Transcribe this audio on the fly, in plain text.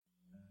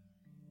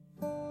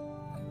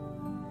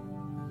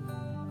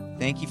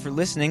Thank you for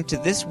listening to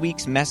this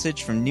week's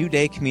message from New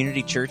Day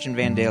Community Church in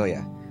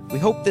Vandalia. We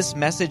hope this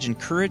message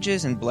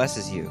encourages and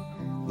blesses you.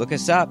 Look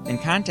us up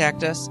and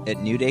contact us at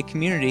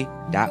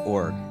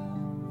newdaycommunity.org.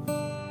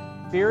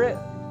 Spirit,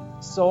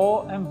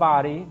 soul, and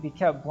body be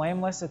kept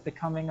blameless at the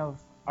coming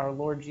of our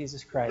Lord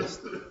Jesus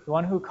Christ. The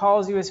one who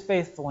calls you is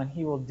faithful, and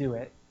he will do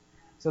it.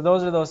 So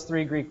those are those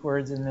three Greek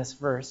words in this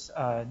verse,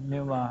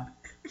 pneuma,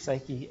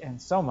 psyche, and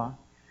soma.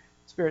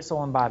 Spirit,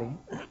 soul, and body.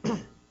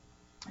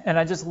 And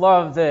I just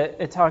love that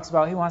it talks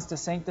about he wants to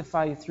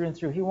sanctify you through and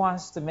through. He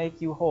wants to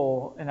make you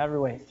whole in every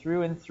way,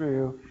 through and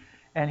through.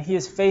 And he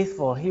is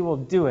faithful. He will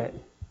do it.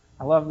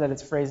 I love that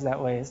it's phrased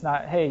that way. It's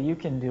not, hey, you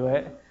can do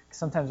it.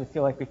 Sometimes we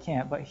feel like we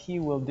can't, but he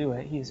will do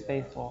it. He is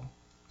faithful.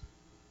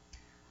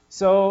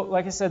 So,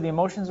 like I said, the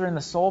emotions are in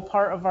the soul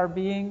part of our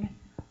being,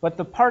 but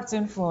the parts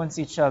influence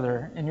each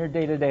other in your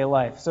day-to-day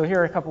life. So here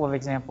are a couple of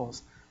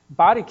examples.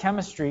 Body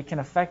chemistry can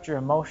affect your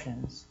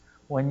emotions.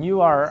 When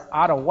you are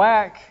out of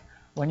whack,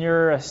 when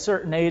you're a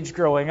certain age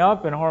growing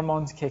up and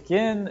hormones kick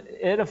in,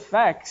 it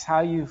affects how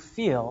you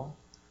feel.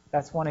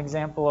 That's one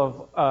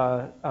example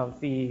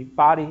of the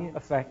body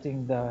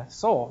affecting the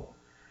soul,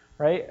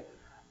 right?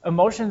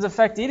 Emotions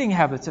affect eating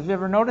habits. Have you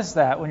ever noticed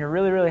that? When you're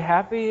really, really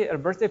happy at a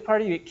birthday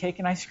party, you eat cake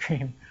and ice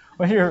cream.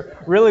 When you're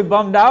really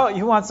bummed out,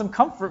 you want some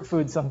comfort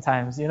food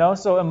sometimes, you know?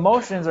 So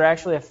emotions are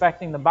actually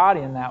affecting the body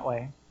in that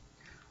way.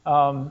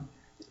 Your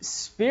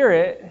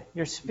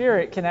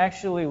spirit can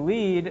actually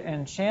lead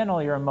and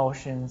channel your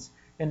emotions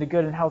into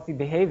good and healthy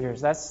behaviors.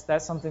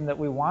 That's something that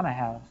we want to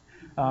have,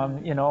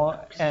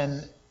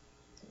 and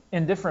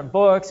in different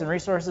books and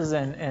resources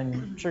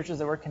and churches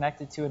that we're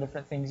connected to and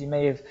different things, you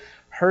may have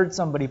heard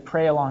somebody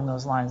pray along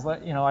those lines.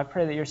 I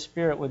pray that your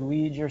spirit would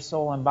lead your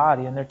soul and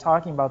body. And they're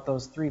talking about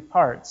those three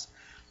parts,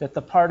 that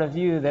the part of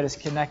you that is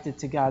connected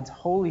to God's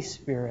Holy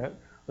Spirit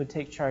would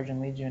take charge and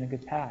lead you in a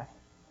good path.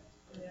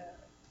 Yeah.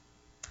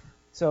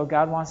 So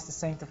God wants to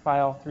sanctify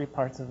all three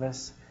parts of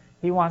us.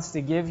 He wants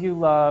to give you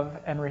love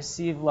and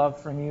receive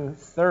love from you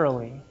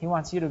thoroughly. He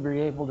wants you to be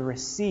able to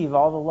receive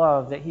all the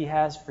love that he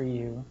has for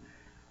you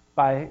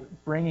by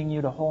bringing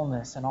you to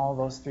wholeness in all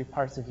those three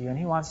parts of you. And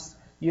he wants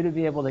you to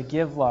be able to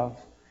give love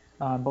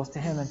both to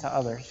him and to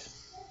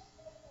others.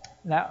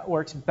 And that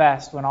works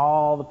best when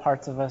all the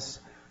parts of us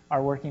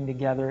are working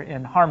together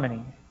in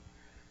harmony.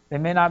 They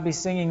may not be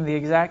singing the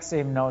exact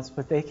same notes,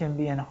 but they can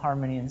be in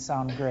harmony and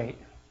sound great,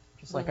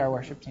 just like our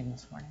worship team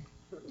this morning.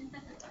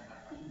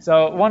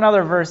 So one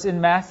other verse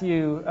in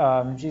Matthew,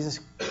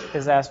 Jesus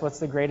is asked, what's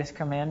the greatest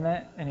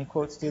commandment? And he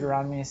quotes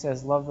Deuteronomy. He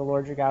says, love the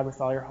Lord your God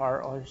with all your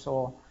heart, all your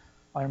soul,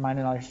 all your mind,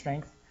 and all your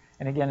strength.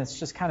 And again, it's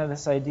just kind of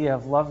this idea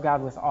of love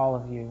God with all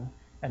of you.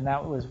 And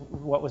that was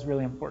what was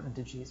really important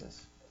to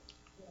Jesus.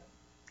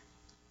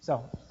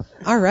 So.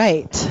 All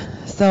right.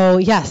 So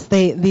yes,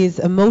 these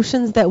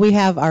emotions that we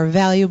have are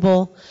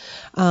valuable.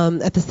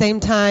 At the same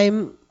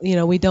time,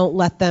 we don't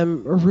let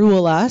them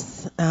rule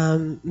us.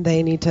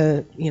 They need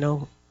to,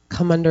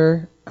 come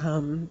under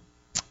the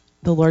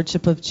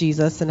lordship of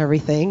Jesus and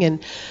everything.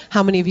 And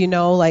how many of you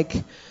know,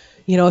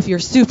 if you're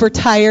super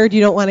tired,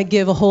 you don't want to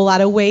give a whole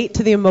lot of weight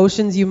to the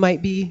emotions you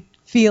might be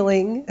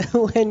feeling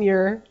when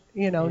you're,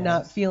 yes,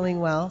 not feeling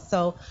well.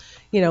 So,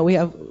 we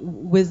have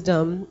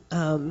wisdom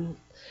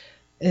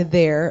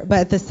there. But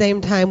at the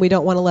same time, we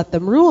don't want to let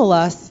them rule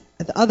us.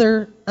 On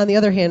the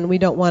other hand, we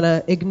don't want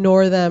to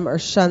ignore them or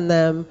shun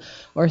them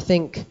or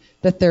think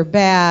that they're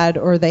bad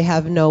or they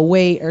have no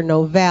weight or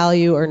no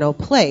value or no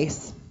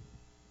place.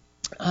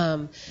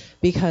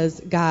 Because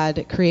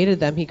God created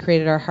them. He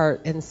created our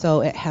heart, and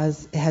so it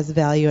has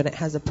value and it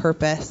has a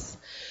purpose.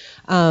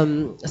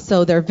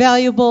 So they're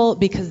valuable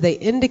because they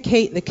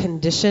indicate the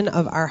condition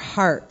of our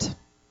heart.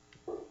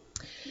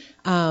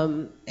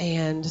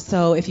 And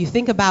so if you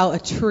think about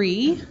a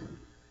tree,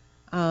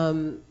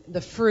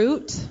 the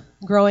fruit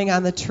growing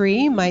on the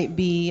tree might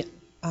be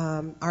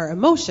our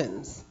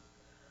emotions,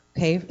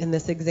 okay, in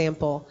this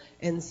example.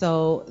 And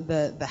so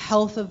the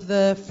health of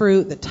the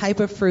fruit, the type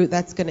of fruit,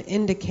 that's going to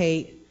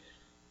indicate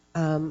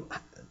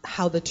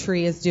how the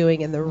tree is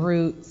doing and the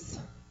roots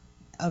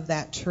of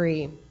that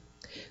tree.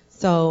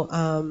 So,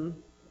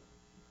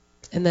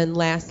 and then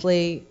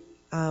lastly,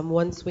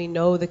 once we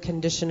know the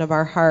condition of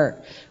our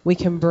heart, we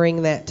can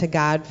bring that to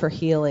God for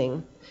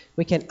healing.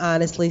 We can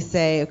honestly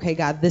say, okay,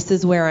 God, this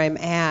is where I'm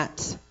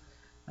at.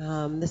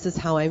 This is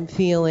how I'm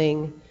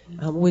feeling.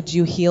 Would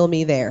you heal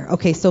me there?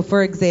 Okay, so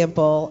for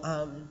example,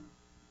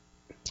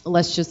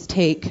 let's just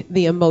take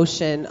the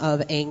emotion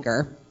of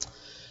anger.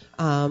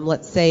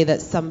 Let's say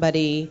that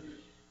somebody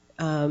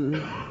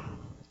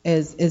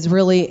is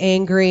really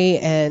angry,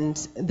 and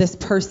this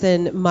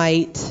person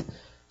might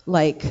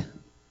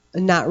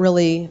not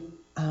really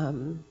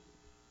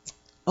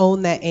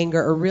own that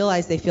anger or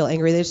realize they feel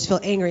angry. They just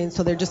feel angry, and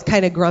so they're just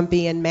kind of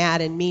grumpy and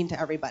mad and mean to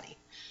everybody.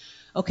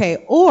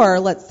 Okay, or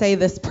let's say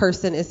this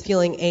person is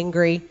feeling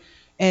angry,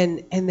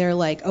 and they're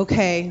like,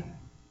 okay,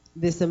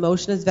 this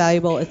emotion is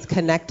valuable. It's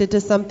connected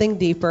to something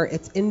deeper.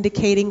 It's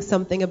indicating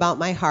something about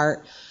my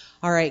heart.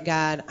 All right,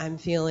 God, I'm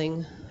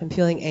feeling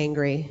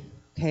angry.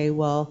 Okay,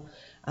 well,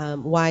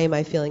 Why am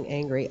I feeling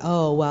angry?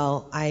 Oh,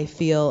 well, I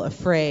feel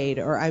afraid,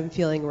 or I'm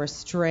feeling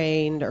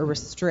restrained or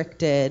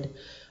restricted,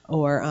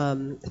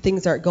 or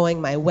things aren't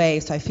going my way,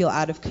 so I feel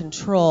out of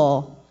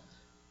control.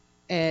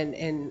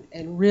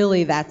 And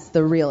really, that's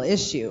the real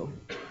issue.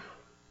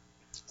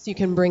 So you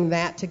can bring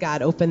that to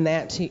God, open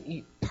that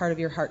to part of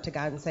your heart to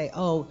God and say,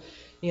 oh,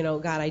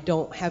 God, I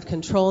don't have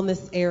control in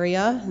this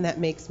area, and that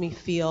makes me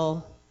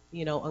feel,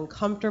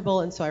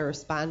 uncomfortable, and so I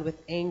respond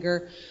with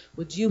anger.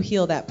 Would you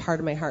heal that part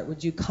of my heart?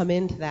 Would you come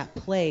into that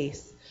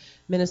place,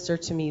 minister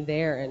to me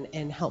there,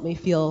 and help me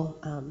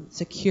feel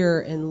secure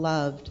and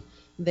loved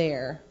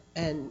there?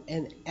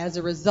 And as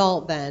a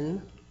result,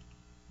 then,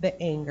 the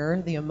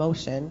anger, the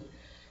emotion,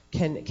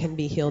 can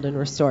be healed and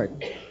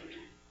restored.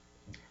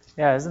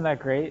 Yeah, isn't that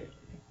great?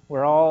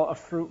 We're all a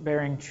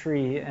fruit-bearing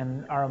tree,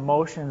 and our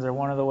emotions are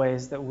one of the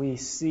ways that we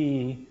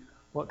see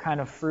what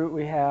kind of fruit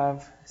we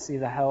have, see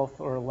the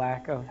health or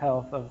lack of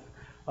health of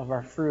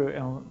our fruit,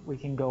 and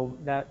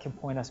that can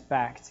point us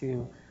back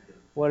to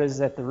what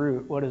is at the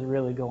root, what is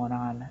really going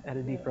on at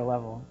a deeper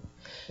level.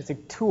 It's a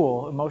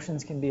tool.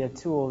 Emotions can be a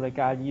tool that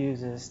God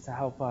uses to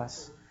help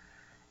us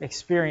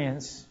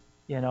experience,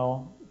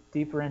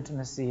 deeper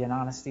intimacy and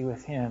honesty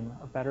with Him,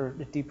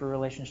 a deeper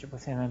relationship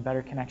with Him, and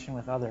better connection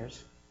with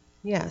others.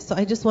 Yeah, so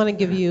I just want to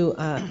give you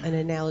an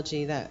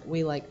analogy that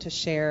we like to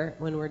share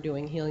when we're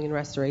doing healing and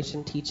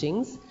restoration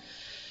teachings.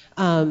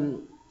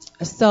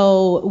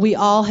 So we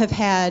all have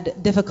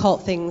had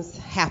difficult things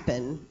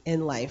happen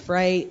in life,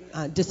 right?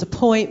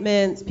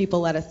 Disappointments, people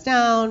let us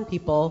down,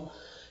 people,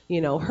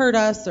 hurt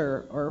us,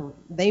 or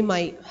they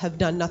might have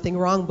done nothing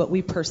wrong, but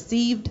we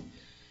perceived,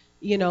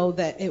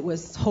 that it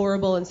was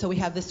horrible, and so we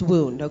have this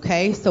wound,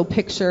 okay? So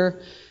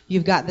picture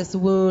you've got this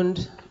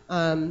wound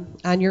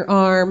on your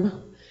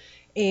arm,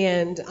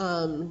 and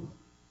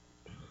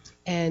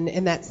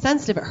that's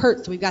sensitive, it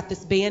hurts, so we've got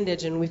this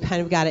bandage, and we've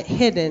kind of got it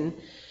hidden,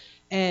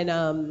 and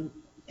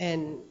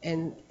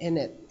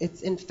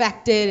it's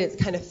infected,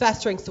 it's kind of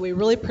festering, so we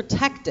really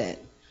protect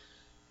it.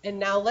 And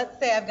now let's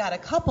say I've got a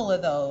couple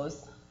of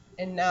those,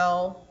 and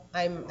now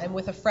I'm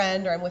with a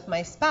friend or I'm with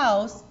my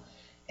spouse,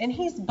 and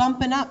he's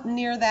bumping up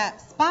near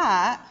that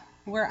spot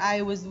where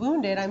I was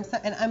wounded.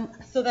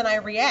 So then I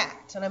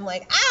react, and I'm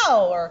like,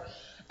 ow, or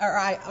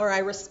I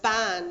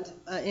respond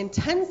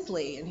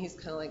intensely, and he's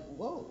kind of like,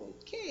 whoa,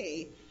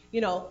 okay,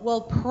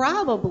 well,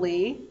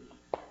 probably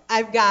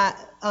I've got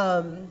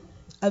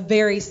a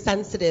very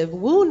sensitive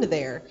wound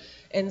there.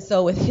 And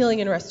so with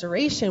healing and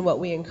restoration, what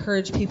we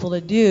encourage people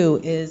to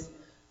do is,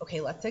 okay,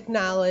 let's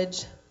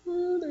acknowledge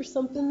there's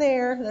something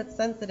there that's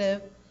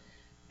sensitive,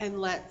 and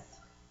let's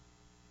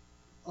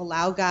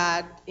allow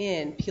God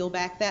in, peel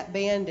back that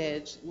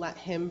bandage, let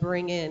Him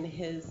bring in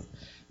His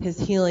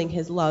healing,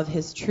 His love,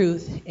 His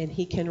truth, and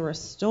He can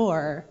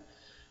restore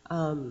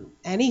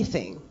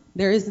anything.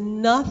 There is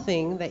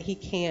nothing that He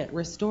can't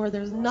restore.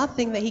 There's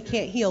nothing that He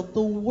can't heal.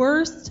 The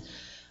worst,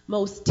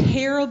 most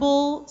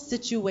terrible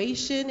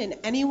situation in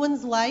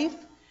anyone's life,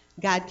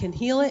 God can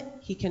heal it.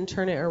 He can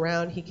turn it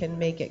around. He can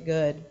make it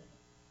good.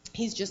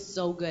 He's just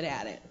so good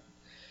at it.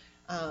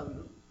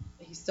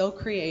 He's so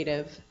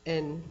creative,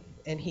 and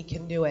He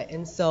can do it.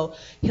 And so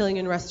healing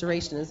and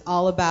restoration is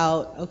all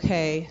about,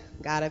 okay,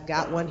 God, I've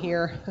got one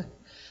here.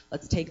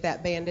 Let's take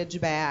that bandage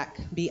back.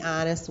 Be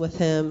honest with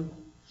Him.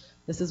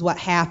 This is what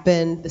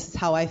happened. This is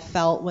how I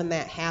felt when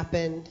that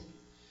happened.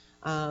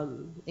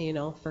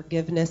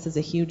 Forgiveness is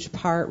a huge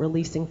part,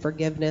 releasing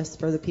forgiveness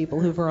for the people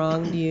who've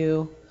wronged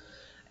you.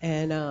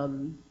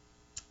 And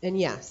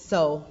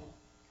so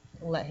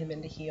let Him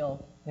in to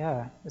heal.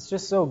 Yeah, it's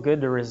just so good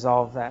to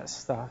resolve that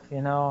stuff,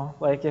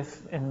 Like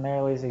if, in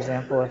Marilee's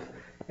example,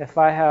 if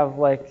I have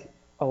like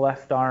a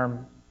left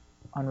arm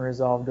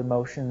unresolved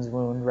emotions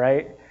wound,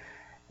 right?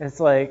 It's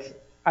like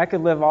I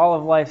could live all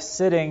of life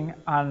sitting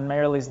on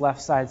Marilee's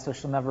left side so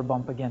she'll never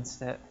bump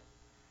against it,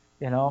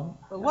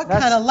 But what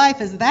kind of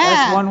life is that?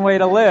 That's one way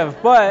to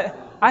live, but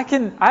I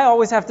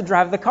always have to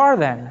drive the car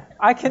then.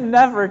 I can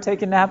never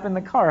take a nap in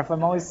the car if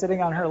I'm always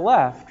sitting on her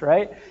left,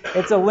 right?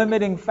 It's a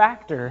limiting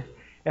factor.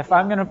 If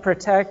I'm going to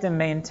protect and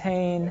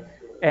maintain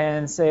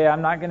and say,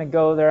 I'm not going to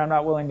go there, I'm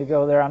not willing to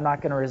go there, I'm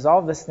not going to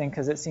resolve this thing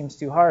because it seems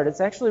too hard, it's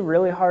actually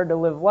really hard to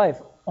live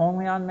life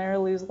only on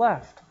Marilee's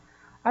left.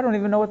 I don't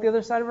even know what the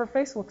other side of her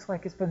face looks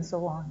like. It's been so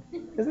long.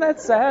 Isn't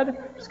that sad?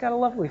 She's got a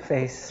lovely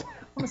face. I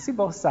want to see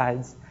both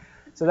sides.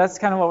 So that's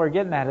kind of what we're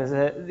getting at, is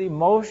that the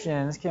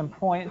emotions can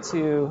point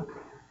to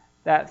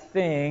that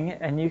thing,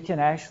 and you can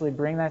actually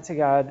bring that to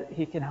God.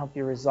 He can help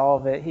you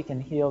resolve it. He can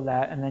heal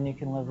that, and then you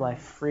can live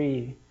life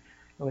free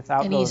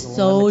without and those He's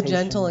so limitations.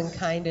 gentle and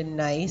kind and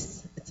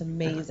nice. It's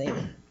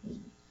amazing.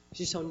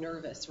 She's so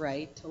nervous,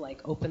 right, to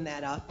like open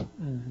that up.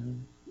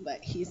 Mm-hmm.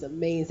 But He's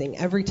amazing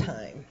every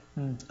time.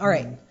 Mm-hmm. All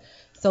right,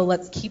 so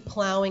let's keep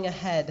plowing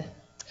ahead.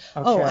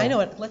 Okay. Oh, I know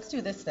what. Let's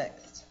do this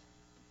next.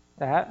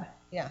 That?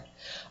 Yeah.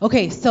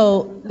 Okay,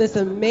 so this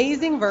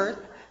amazing verse.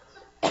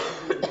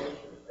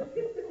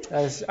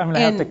 I'm going to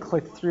have to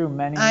click through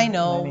many I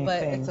know, many but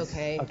things. it's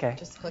okay. Okay.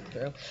 Just click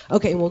through.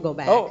 Okay, we'll go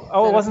back.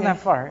 Oh, it wasn't okay?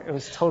 that far. It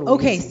was totally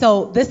Okay, easy.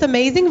 so this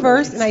amazing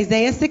verse in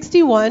Isaiah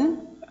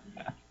 61,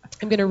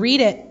 I'm going to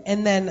read it,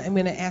 and then I'm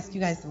going to ask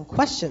you guys some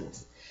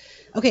questions.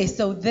 Okay,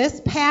 so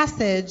this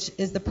passage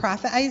is the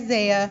prophet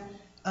Isaiah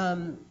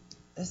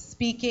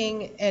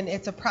speaking, and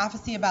it's a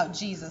prophecy about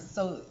Jesus.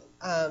 So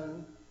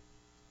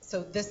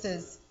this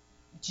is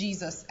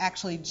Jesus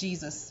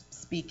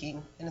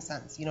speaking, in a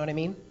sense. You know what I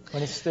mean?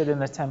 When he stood in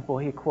the temple,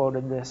 he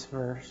quoted this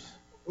verse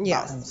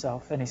about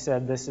himself, and he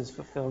said, "This is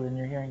fulfilled in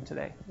your hearing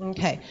today."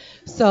 Okay,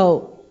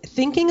 so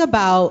thinking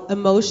about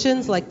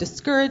emotions like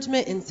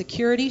discouragement,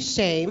 insecurity,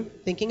 shame,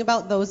 thinking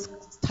about those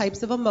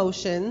types of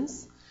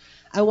emotions,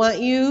 I want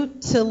you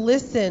to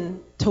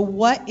listen to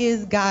what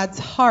is God's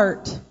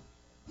heart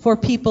for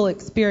people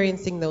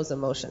experiencing those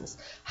emotions.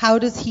 How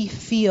does he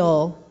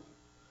feel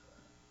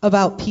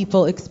about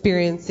people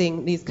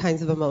experiencing these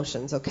kinds of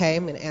emotions? Okay,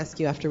 I'm going to ask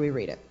you after we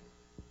read it.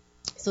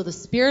 So the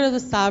Spirit of the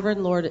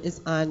Sovereign Lord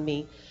is on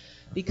me,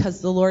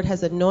 because the Lord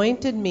has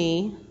anointed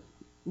me,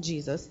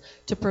 Jesus,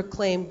 to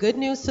proclaim good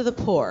news to the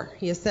poor.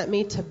 He has sent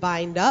me to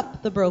bind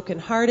up the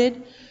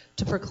brokenhearted,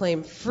 to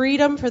proclaim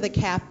freedom for the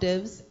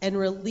captives, and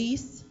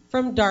release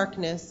from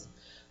darkness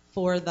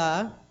for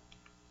the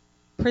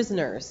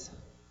prisoners,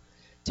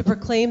 to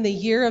proclaim the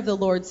year of the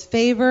Lord's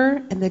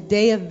favor and the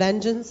day of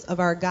vengeance of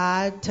our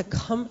God, to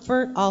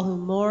comfort all who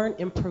mourn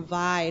and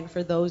provide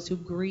for those who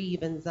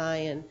grieve in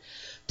Zion,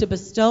 to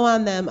bestow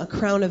on them a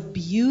crown of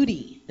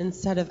beauty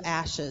instead of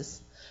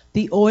ashes,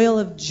 the oil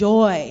of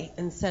joy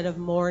instead of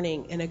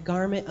mourning, and a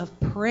garment of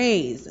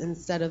praise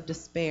instead of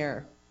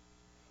despair.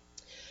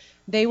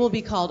 They will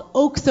be called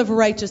oaks of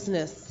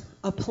righteousness,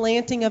 a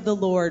planting of the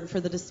Lord for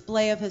the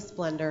display of his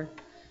splendor.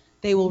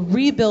 They will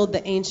rebuild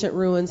the ancient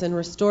ruins and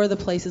restore the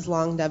places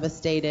long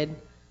devastated.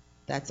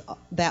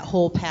 That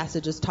whole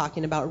passage is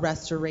talking about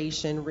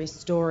restoration,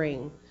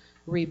 restoring,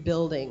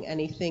 rebuilding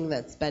anything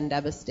that's been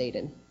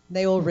devastated.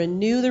 They will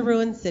renew the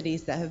ruined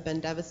cities that have been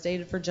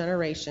devastated for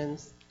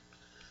generations.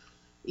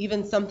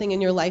 Even something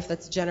in your life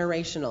that's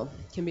generational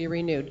can be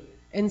renewed.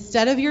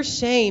 Instead of your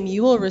shame,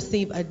 you will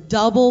receive a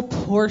double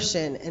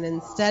portion, and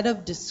instead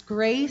of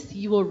disgrace,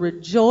 you will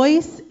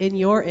rejoice in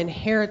your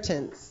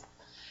inheritance.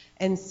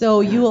 And so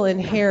you will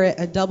inherit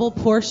a double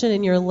portion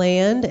in your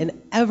land,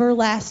 and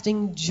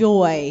everlasting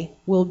joy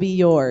will be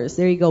yours.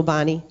 There you go,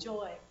 Bonnie.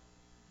 Joy.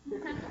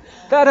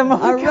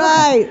 All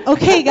right.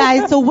 Okay,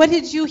 guys, so what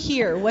did you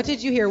hear? What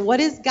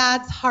is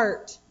God's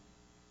heart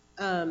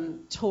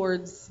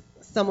towards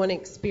someone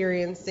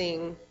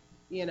experiencing,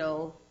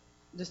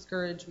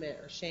 discouragement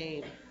or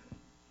shame?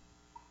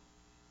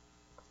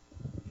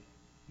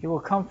 He will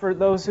comfort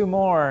those who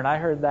mourn. I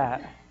heard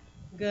that.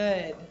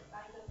 Good.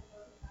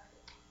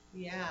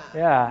 Yeah.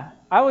 Yeah.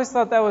 I always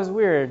thought that was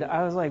weird.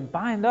 I was like,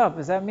 bind up.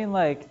 Does that mean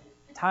like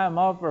tie them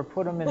up or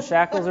put them in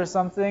shackles or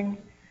something?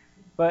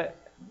 But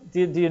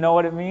do you know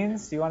what it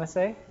means? Do you want to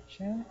say,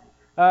 Shannon?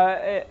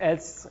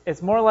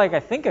 It's more like,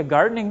 I think, a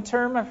gardening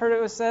term. I've heard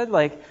it was said.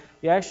 Like,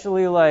 you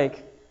actually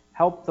like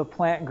help the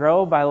plant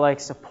grow by like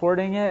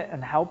supporting it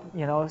and help,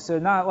 so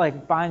not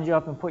like bind you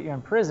up and put you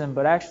in prison,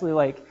 but actually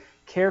like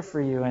care for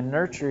you and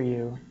nurture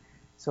you.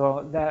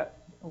 So that,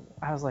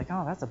 I was like,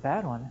 oh, that's a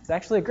bad one. It's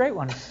actually a great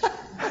one.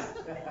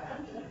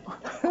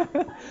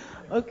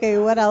 Okay,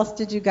 what else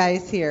did you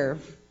guys hear?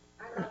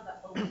 I love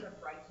the oaks of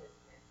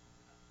righteousness,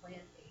 a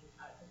planting,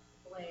 a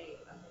display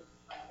of his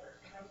splendor.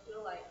 And I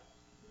feel like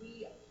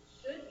we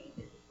should be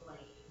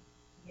displaying.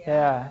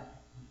 Yeah.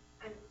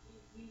 And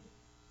you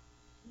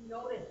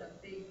notice a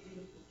big,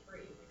 beautiful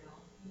tree,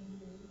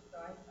 So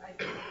I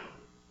think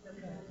this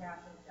is a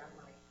passage I'm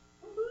like,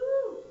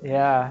 woohoo!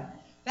 Yeah.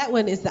 That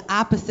one is the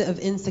opposite of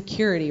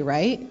insecurity,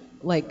 right?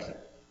 Like,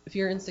 if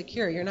you're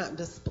insecure, you're not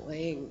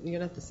displaying, you're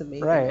not this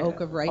amazing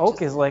oak of righteousness.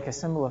 Oak is like a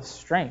symbol of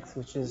strength,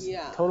 which is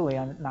totally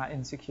not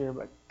insecure,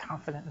 but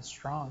confident and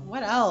strong.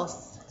 What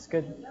else? It's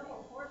good.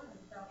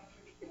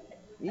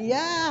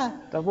 Yeah.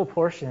 Double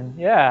portion,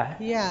 yeah.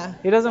 Yeah.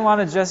 He doesn't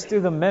want to just do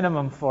the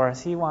minimum for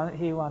us. He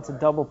wants a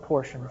double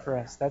portion for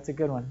us. That's a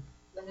good one.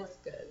 That is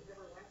good.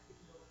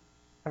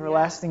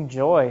 Everlasting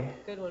joy.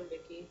 Good one,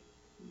 Vicki.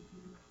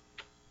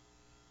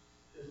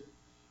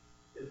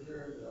 Is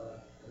there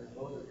an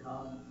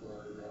emoticon for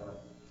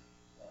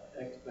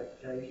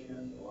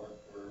expectation or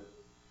for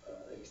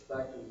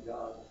expecting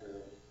God to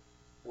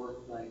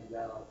work things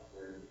out?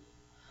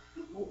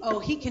 Oh,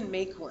 he can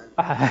make one.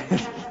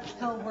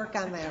 He'll work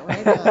on that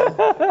right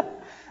now.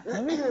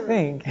 Let me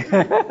think.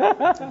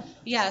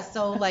 Yeah,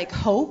 so like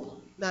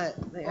hope.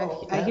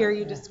 I hear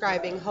you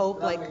describing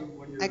hope, like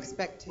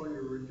expectation. When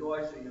you're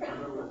rejoicing in the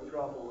middle of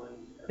trouble and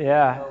you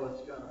Yeah. know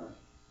it's going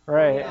to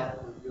Right. work out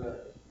for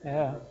good.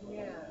 Yeah.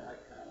 Yeah.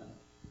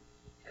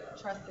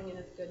 Trusting in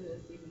his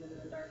goodness even in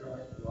the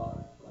darkness.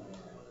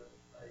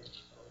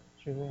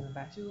 Julie in the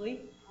back. Julie?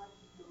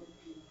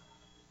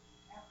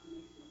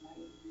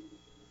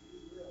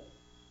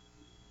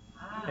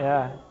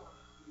 Yeah.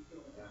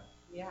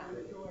 Yeah.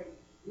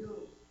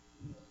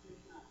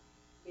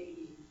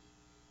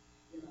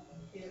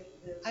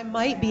 I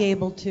might be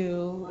able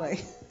to,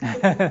 like.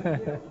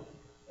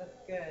 That's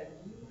good.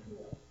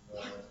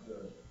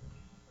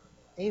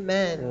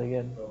 Amen. Really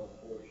good.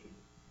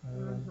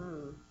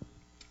 Mm-hmm.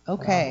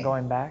 Okay.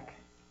 Going back.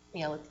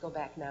 Yeah, let's go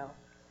back now.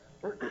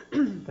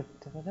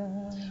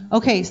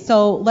 Okay,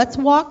 so let's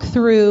walk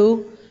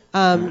through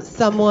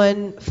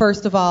someone,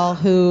 first of all,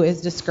 who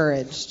is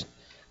discouraged.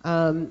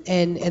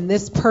 And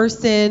this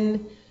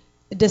person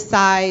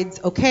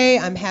decides, okay,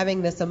 I'm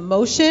having this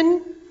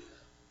emotion.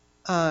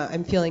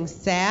 I'm feeling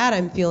sad.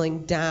 I'm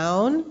feeling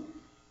down.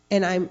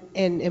 And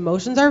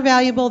emotions are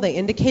valuable. They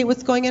indicate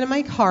what's going on in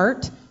my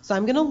heart. So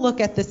I'm going to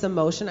look at this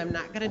emotion. I'm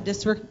not going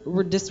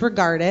to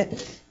disregard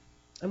it.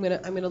 I'm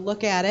going to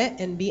look at it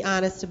and be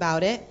honest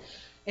about it.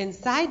 And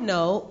side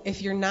note,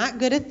 if you're not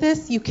good at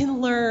this, you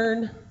can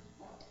learn.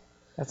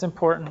 That's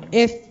important.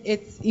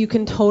 You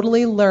can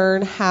totally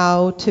learn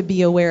how to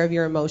be aware of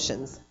your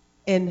emotions.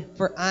 And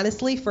for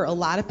a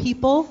lot of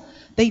people,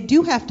 they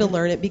do have to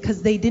learn it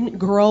because they didn't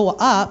grow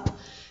up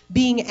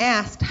being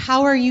asked,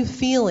 how are you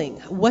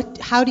feeling?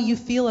 How do you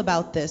feel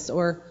about this?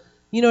 Or,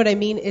 you know what I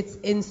mean?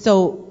 And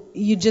so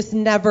you just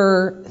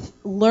never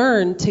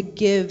learn to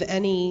give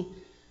any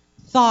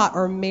thought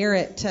or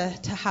merit to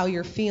how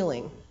you're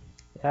feeling.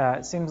 Yeah,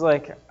 it seems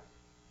like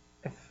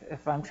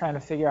if I'm trying to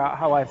figure out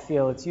how I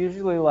feel, it's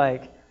usually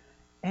like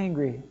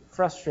angry,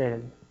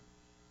 frustrated.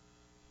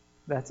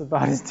 That's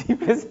about as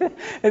deep as it.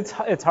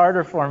 It's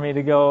harder for me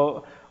to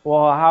go,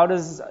 well,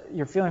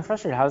 you're feeling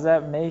frustrated, how does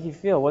that make you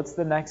feel? What's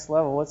the next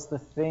level? What's the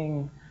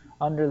thing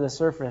under the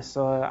surface?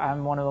 So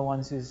I'm one of the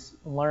ones who's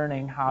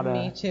learning how to.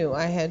 Me too.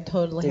 I had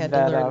to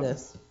learn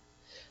this.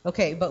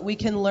 Okay, but we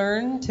can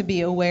learn to be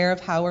aware of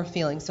how we're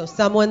feeling. So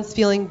someone's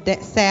feeling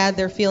sad,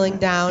 they're feeling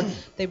down,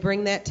 they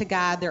bring that to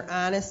God, they're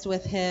honest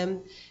with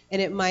Him,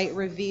 and it might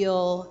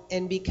reveal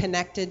and be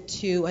connected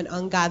to an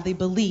ungodly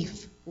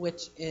belief,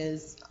 which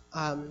is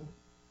a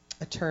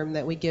term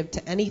that we give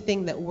to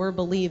anything that we're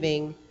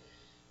believing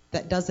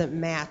that doesn't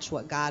match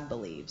what God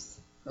believes.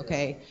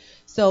 Okay?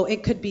 So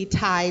it could be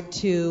tied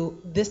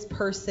to this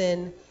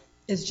person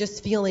is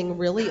just feeling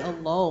really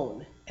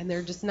alone, and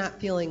they're just not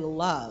feeling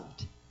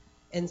loved.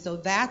 And so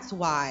that's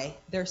why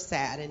they're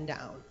sad and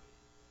down,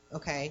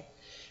 okay?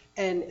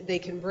 And they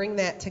can bring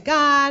that to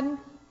God.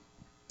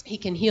 He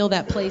can heal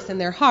that place in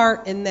their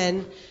heart. And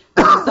then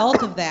as a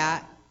result of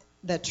that,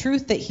 the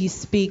truth that He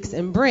speaks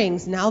and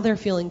brings, now they're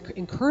feeling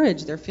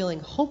encouraged. They're feeling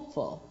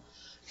hopeful.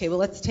 Okay, well,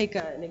 let's take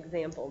an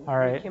example. All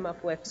right. We came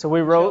up with so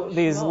we wrote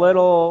these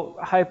little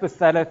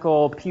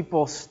hypothetical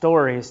people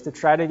stories to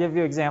try to give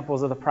you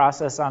examples of the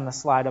process on the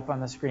slide up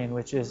on the screen,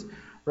 which is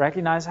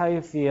recognize how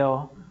you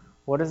feel.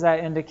 What does that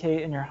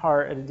indicate in your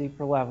heart at a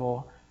deeper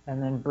level?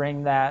 And then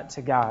bring that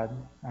to God.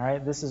 All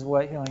right? This is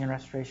what Healing and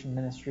Restoration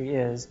Ministry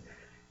is.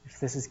 If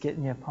this is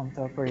getting you pumped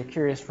up or you're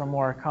curious for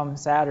more, come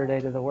Saturday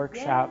to the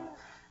workshop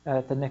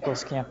at the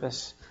Nichols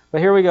campus.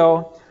 But here we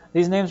go.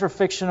 These names were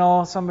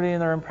fictional. Somebody in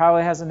the room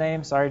probably has a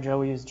name. Sorry, Joe,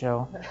 we used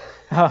Joe.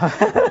 But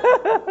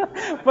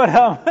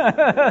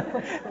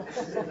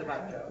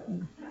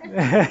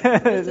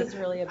this is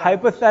really about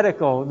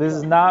hypothetical. This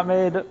is not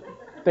made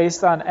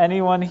based on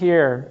anyone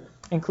here,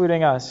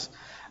 including us.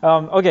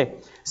 Okay,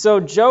 so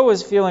Joe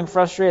is feeling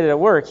frustrated at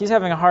work. He's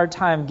having a hard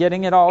time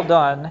getting it all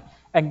done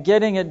and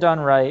getting it done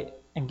right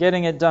and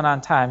getting it done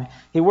on time.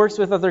 He works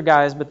with other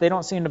guys, but they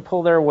don't seem to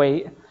pull their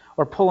weight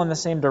or pull in the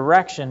same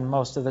direction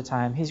most of the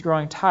time. He's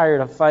growing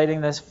tired of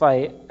fighting this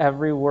fight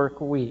every work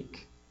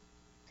week.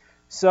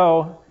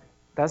 So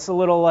that's a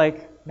little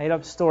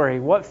made-up story.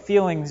 What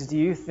feelings do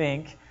you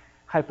think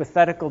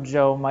hypothetical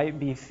Joe might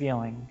be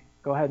feeling?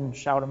 Go ahead and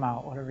shout them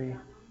out, whatever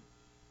you...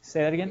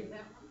 Say that again?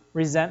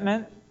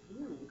 Resentment?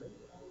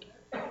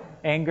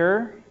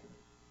 Anger?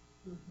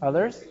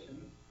 Others?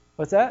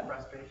 What's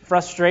that?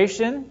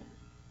 Frustration?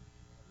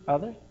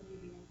 Others?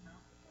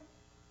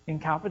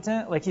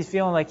 Incompetent? Like he's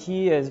feeling like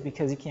he is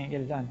because he can't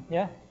get it done.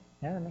 Yeah,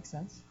 that makes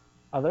sense.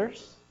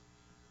 Others?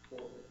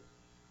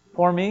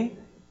 Poor me?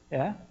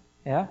 Yeah.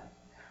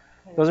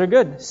 Those are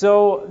good.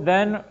 So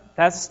then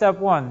that's step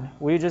one.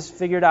 We just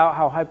figured out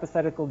how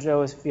hypothetical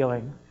Joe is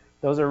feeling.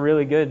 Those are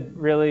really good,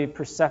 really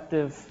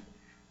perceptive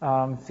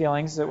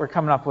feelings that we're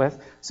coming up with.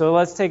 So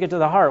let's take it to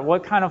the heart.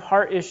 What kind of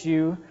heart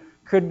issue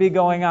could be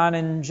going on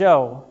in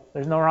Joe?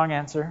 There's no wrong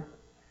answer.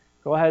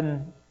 Go ahead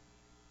and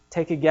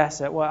take a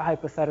guess at what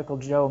hypothetical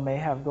Joe may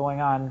have going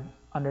on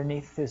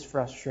underneath his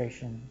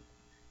frustration.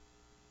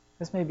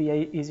 This may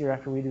be easier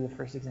after we do the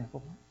first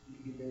example.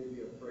 You may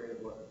be afraid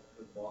of what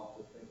the boss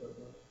will think of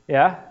him.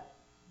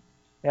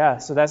 Yeah,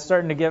 so that's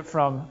starting to get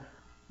from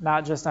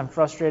not just I'm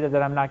frustrated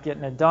that I'm not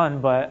getting it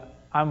done, but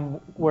I'm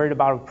worried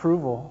about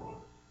approval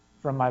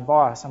from my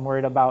boss. I'm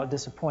worried about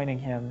disappointing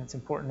him. It's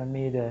important to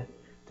me to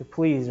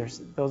please.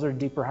 Those are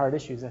deeper heart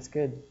issues. That's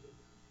good.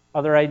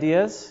 Other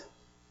ideas?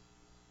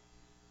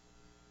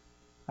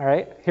 All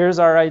right, here's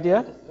our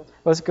idea.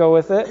 Let's go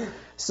with it.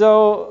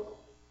 So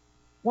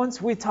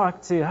once we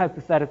talked to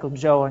hypothetical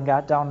Joe and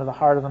got down to the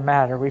heart of the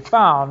matter, we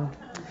found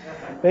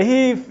that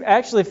he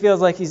actually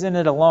feels like he's in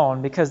it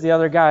alone because the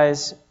other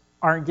guys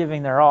aren't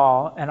giving their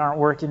all and aren't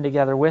working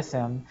together with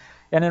him.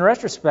 And in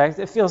retrospect,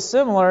 it feels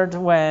similar to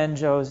when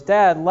Joe's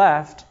dad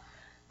left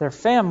their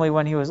family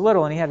when he was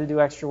little and he had to do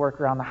extra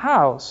work around the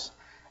house.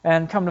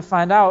 And come to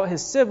find out,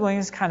 his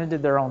siblings kind of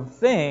did their own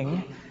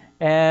thing.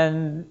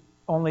 And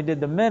only did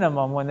the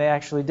minimum when they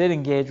actually did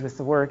engage with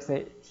the work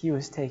that he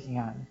was taking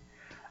on.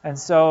 And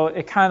so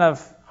it kind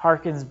of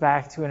harkens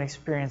back to an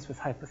experience with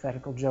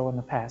hypothetical Joe in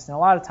the past. And a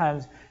lot of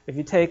times, if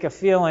you take a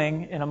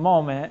feeling in a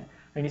moment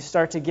and you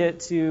start to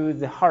get to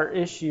the heart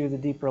issue, the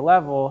deeper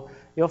level,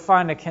 you'll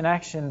find a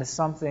connection to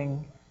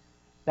something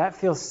that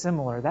feels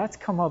similar. That's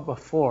come up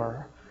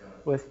before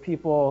with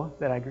people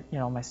that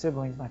my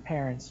siblings, my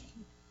parents,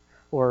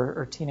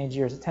 or teenage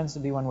years. It tends to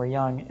be when we're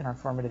young in our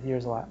formative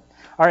years a lot.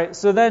 All right,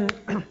 so then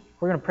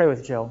we're going to pray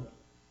with Joe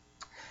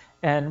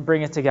and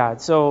bring it to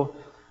God. So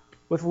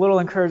with a little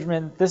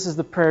encouragement, this is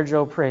the prayer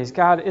Joe prays.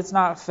 God, it's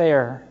not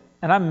fair,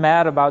 and I'm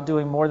mad about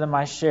doing more than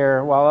my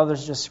share while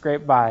others just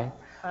scrape by.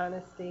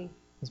 Honesty.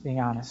 He's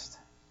being honest.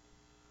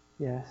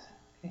 Yes.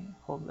 Okay,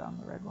 hold down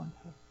the red one.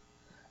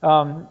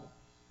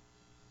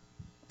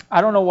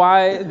 I don't know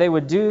why they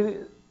would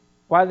do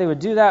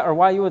that, or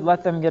why you would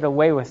let them get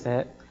away with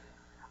it.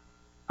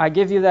 I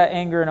give you that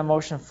anger and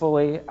emotion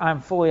fully.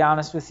 I'm fully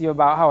honest with you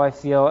about how I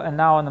feel, and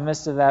now in the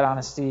midst of that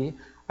honesty,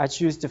 I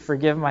choose to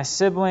forgive my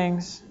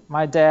siblings,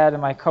 my dad,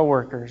 and my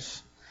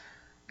coworkers.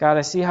 God,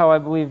 I see how I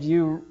believed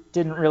you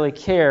didn't really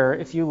care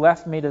if you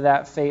left me to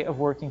that fate of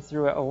working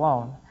through it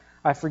alone.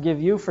 I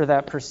forgive you for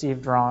that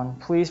perceived wrong.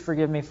 Please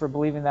forgive me for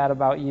believing that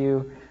about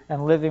you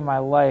and living my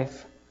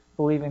life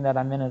believing that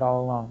I'm in it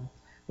all alone.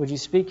 Would you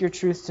speak your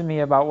truth to me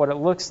about what it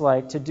looks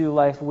like to do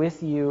life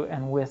with you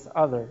and with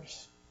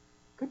others?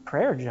 Good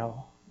prayer,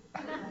 Joe.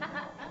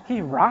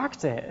 He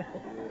rocked it,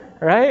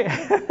 right?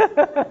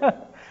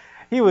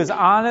 He was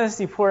honest.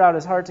 He poured out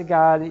his heart to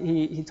God.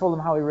 He told him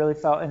how he really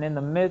felt. And in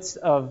the midst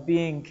of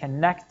being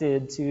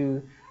connected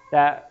to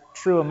that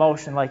true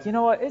emotion, like, you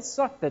know what? It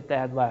sucked that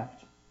Dad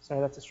left.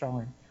 Sorry, that's a strong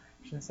word.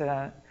 I shouldn't say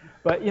that.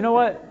 But you know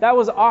what? That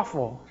was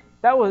awful.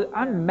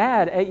 I'm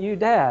mad at you,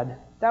 Dad.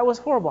 That was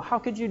horrible. How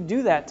could you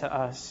do that to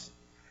us?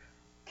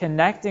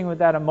 Connecting with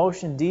that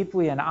emotion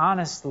deeply and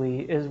honestly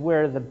is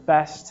where the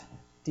best,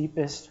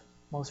 deepest,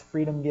 most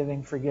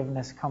freedom-giving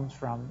forgiveness comes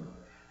from.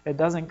 It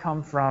doesn't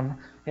come from,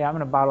 hey, I'm going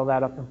to bottle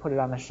that up and put it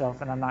on the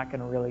shelf, and I'm not going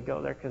to really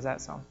go there because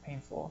that sounds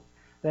painful.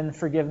 Then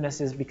forgiveness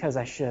is because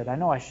I should. I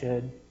know I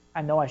should.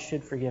 I know I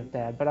should forgive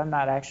Dad, but I'm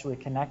not actually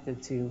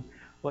connected to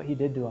what he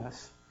did to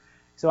us.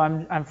 So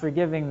I'm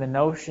forgiving the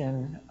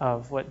notion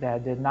of what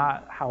Dad did,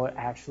 not how it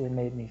actually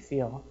made me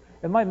feel.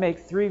 It might make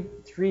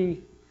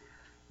three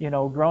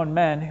grown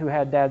men who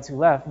had dads who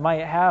left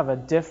might have a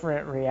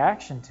different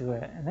reaction to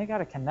it, and they got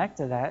to connect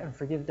to that and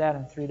forgive Dad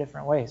in 3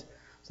 different ways.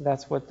 So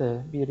that's what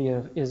the beauty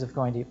is of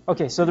going deep.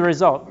 Okay, so the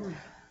result.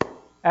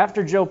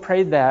 After Joe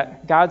prayed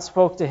that, God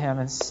spoke to him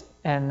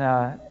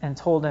and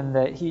told him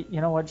that you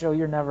know what, Joe,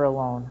 you're never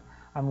alone.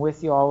 I'm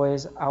with you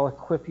always. I'll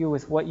equip you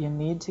with what you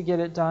need to get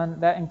it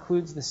done. That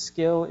includes the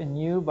skill in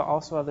you, but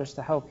also others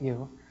to help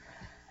you.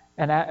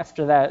 And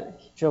after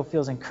that, Joe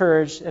feels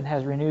encouraged and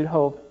has renewed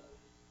hope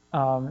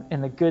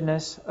in the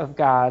goodness of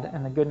God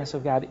and the goodness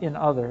of God in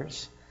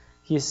others.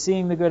 He is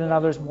seeing the good in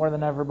others more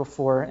than ever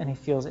before, and he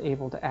feels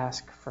able to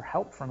ask for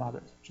help from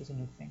others, which is a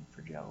new thing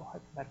for Joe,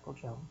 hypothetical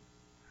Joe.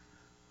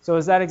 So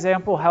is that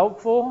example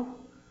helpful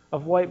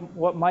of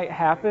what might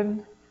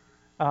happen?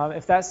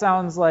 If that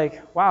sounds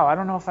like, wow, I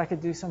don't know if I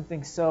could do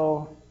something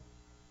so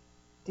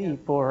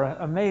deep or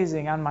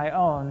amazing on my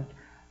own,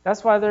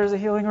 that's why there's a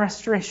healing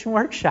restoration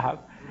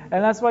workshop.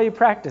 And that's why you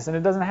practice. And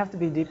it doesn't have to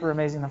be deep or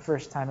amazing the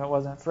first time. It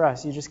wasn't for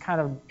us. You just kind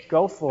of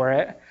go for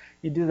it.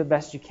 You do the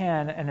best you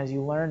can. And as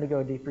you learn to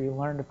go deeper, you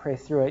learn to pray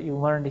through it. You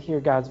learn to hear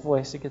God's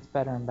voice. It gets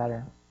better and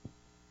better.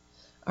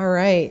 All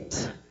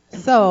right.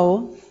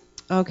 So,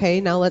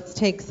 okay, now let's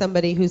take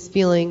somebody who's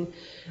feeling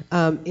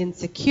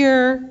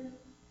insecure.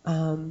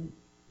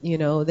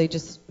 They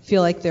just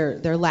feel like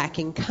they're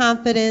lacking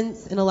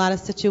confidence in a lot of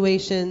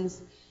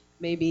situations.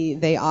 Maybe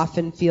they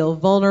often feel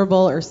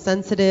vulnerable or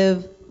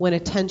sensitive when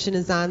attention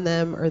is on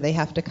them, or they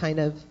have to kind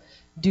of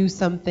do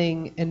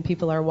something and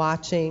people are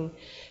watching.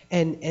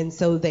 And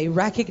so they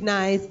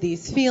recognize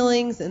these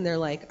feelings and they're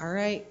like, all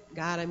right,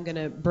 God, I'm going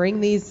to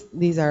bring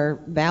these are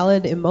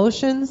valid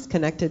emotions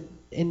connected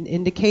in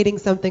indicating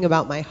something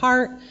about my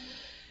heart.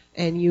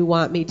 And you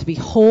want me to be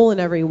whole in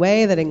every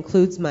way. That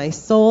includes my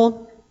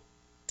soul.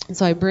 And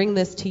so I bring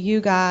this to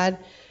you, God,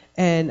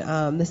 and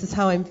this is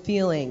how I'm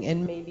feeling.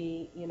 And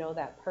maybe,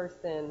 that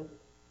person...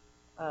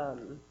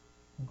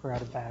 We're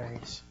out of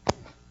batteries.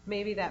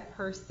 Maybe that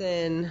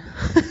person...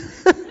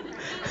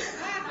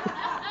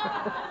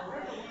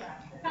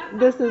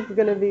 This is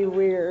going to be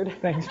weird.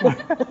 Thanks, Mark.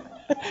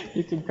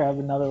 You can grab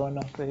another one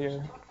off of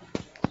here.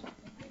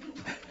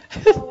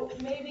 So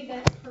maybe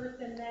this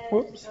person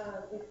then is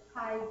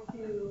tied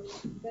to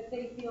that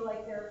they feel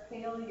like they're a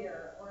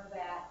failure, or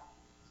that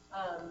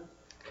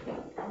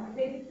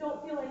they just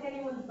don't feel like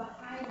anyone's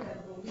behind them,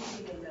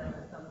 believing in them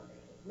or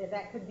something.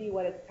 That could be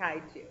what it's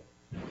tied to.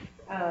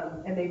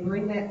 And they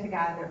bring that to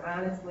God, they're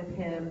honest with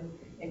Him,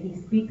 and He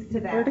speaks to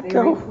that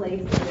very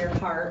place in their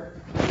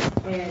heart.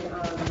 And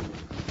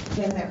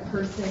then that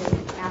person,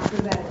 after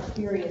that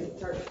experience,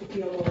 starts to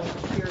feel a little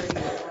security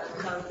or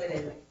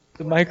confidence.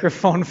 The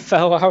microphone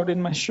fell out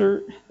in my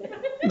shirt.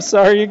 I'm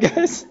sorry, you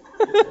guys.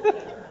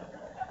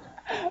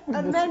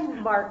 And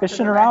then Mark.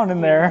 Fishing around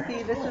in there.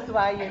 See, this is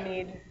why you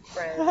need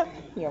friends.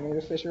 You want me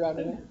to fish around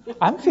in there?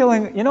 I'm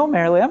feeling,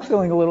 Marilee, I'm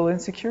feeling a little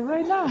insecure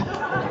right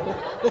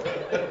now.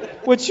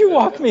 Would you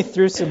walk me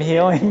through some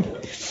healing?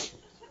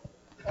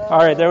 All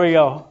right, there we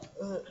go.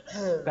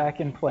 Back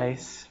in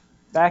place.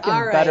 Back in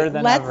better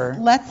than ever.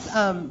 Let's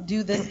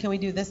do this. Can we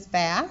do this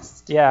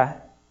fast? Yeah.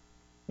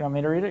 You want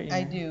me to read it?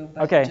 I do.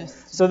 But Okay,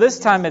 so this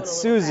time it's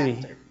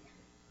Susie.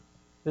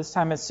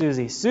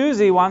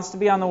 Susie wants to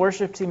be on the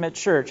worship team at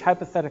church,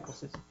 hypothetical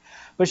Susie.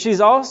 But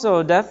she's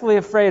also deathly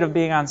afraid of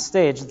being on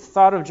stage. The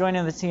thought of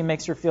joining the team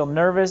makes her feel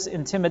nervous,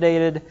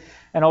 intimidated,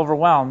 and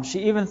overwhelmed.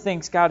 She even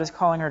thinks God is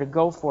calling her to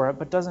go for it,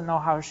 but doesn't know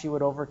how she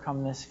would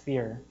overcome this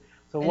fear.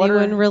 So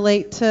anyone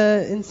relate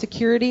to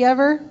insecurity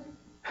ever?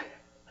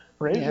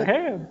 Raise your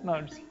hand. No,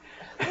 I'm just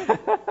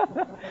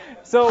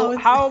So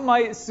how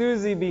might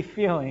Susie be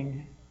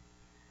feeling?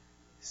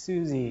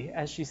 Susie,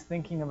 as she's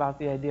thinking about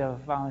the idea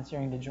of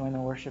volunteering to join the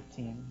worship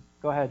team.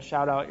 Go ahead,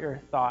 shout out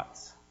your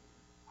thoughts.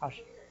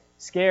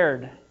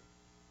 Scared.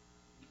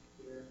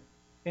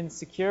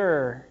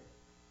 Insecure.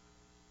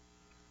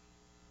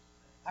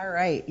 All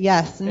right.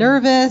 Yes.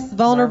 Nervous,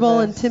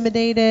 vulnerable,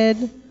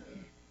 intimidated.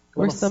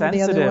 Or some of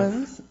the other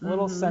ones. A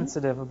little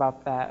sensitive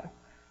about that.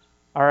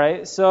 All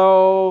right.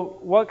 So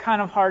what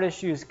kind of heart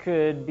issues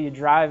could be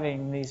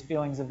driving these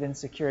feelings of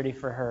insecurity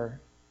for her?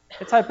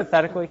 It's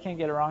hypothetical. You can't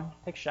get it wrong.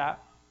 Take a shot.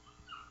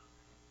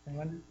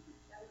 Anyone?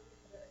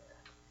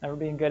 Never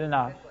being good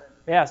enough.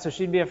 Yeah, so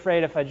she'd be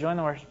afraid if I join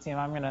the worship team,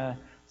 I'm going to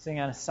sing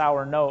on a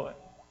sour note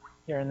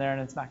here and there, and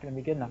it's not going to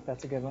be good enough.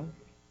 That's a good one.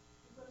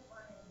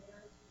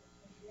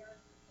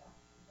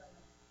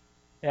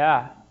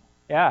 Yeah.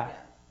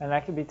 And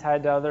that could be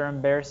tied to other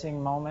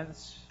embarrassing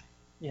moments,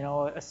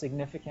 a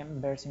significant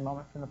embarrassing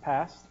moment from the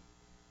past.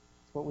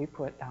 That's what we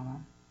put down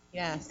on.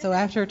 Yeah, so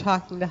after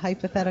talking to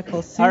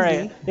hypothetical Susie. All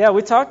right. Yeah,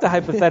 we talked to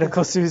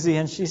hypothetical Susie,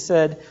 and she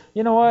said,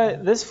 you know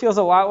what, this feels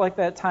a lot like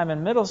that time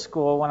in middle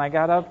school when I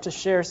got up to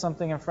share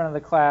something in front of the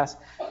class,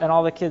 and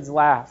all the kids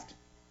laughed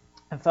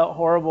and felt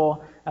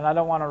horrible, and I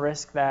don't want to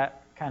risk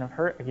that kind of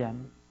hurt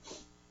again.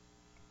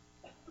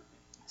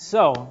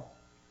 So,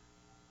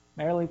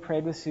 Marilee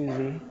prayed with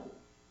Susie,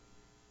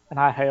 and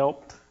I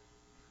helped.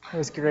 It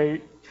was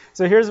great.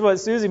 So here's what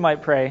Susie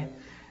might pray.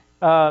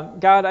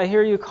 God, I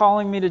hear you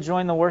calling me to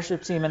join the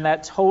worship team, and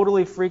that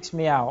totally freaks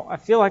me out. I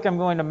feel like I'm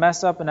going to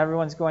mess up and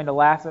everyone's going to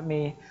laugh at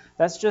me.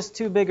 That's just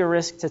too big a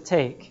risk to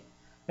take.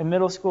 In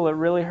middle school, it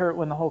really hurt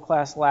when the whole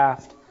class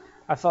laughed.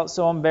 I felt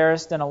so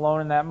embarrassed and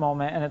alone in that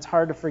moment, and it's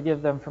hard to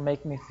forgive them for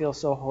making me feel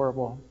so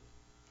horrible.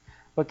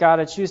 But God,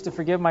 I choose to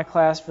forgive my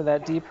class for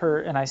that deep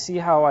hurt, and I see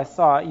how I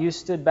thought you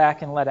stood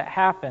back and let it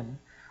happen.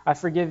 I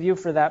forgive you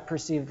for that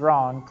perceived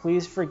wrong.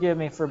 Please forgive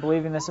me for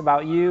believing this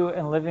about you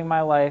and living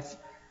my life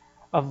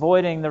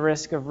avoiding the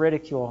risk of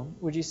ridicule.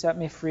 Would you set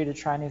me free to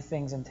try new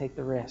things and take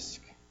the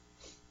risk?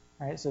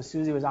 All right, so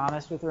Susie was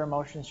honest with her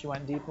emotions. She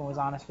went deep and was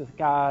honest with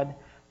God.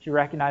 She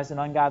recognized an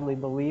ungodly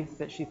belief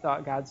that she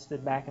thought God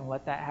stood back and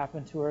let that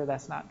happen to her.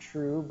 That's not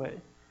true, but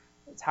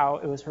it's how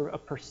it was a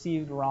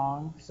perceived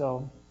wrong.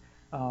 So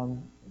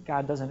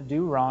God doesn't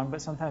do wrong,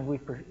 but sometimes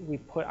we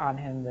put on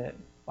him that,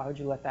 why would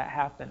you let that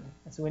happen?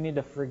 And so we need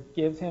to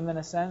forgive him in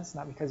a sense,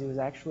 not because he was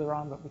actually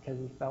wrong, but because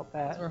we felt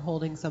that. We're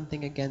holding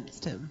something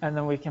against him. And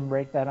then we can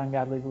break that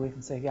ungodly belief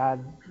and say,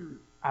 God,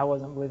 I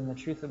wasn't believing the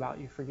truth about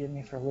you. Forgive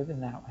me for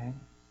living that way.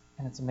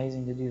 And it's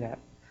amazing to do that.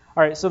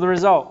 All right, so the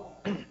result.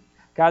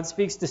 God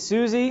speaks to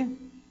Susie,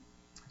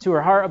 to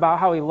her heart, about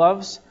how he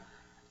loves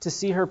to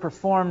see her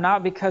perform,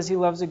 not because he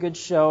loves a good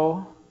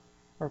show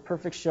or a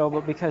perfect show,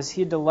 but because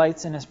he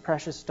delights in his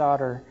precious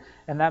daughter.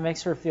 And that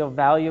makes her feel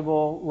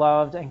valuable,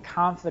 loved, and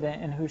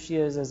confident in who she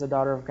is as a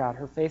daughter of God.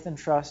 Her faith and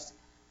trust,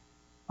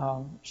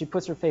 she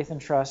puts her faith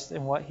and trust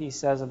in what he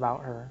says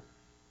about her.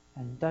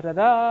 And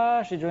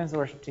da-da-da, she joins the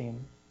worship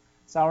team.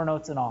 Sour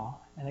notes and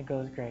all. And it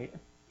goes great.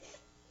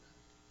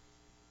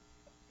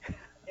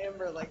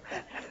 Amber like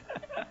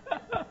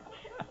that.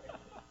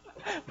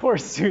 Poor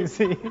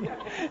Susie.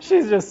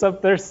 She's just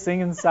up there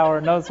singing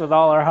sour notes with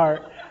all her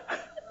heart.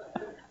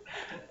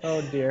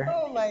 Oh, dear.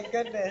 Oh, my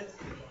goodness.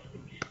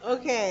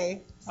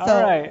 Okay. So,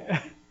 all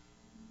right.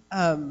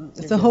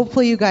 So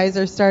hopefully you guys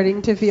are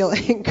starting to feel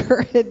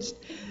encouraged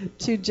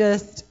to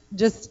just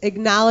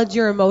acknowledge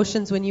your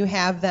emotions when you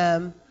have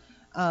them.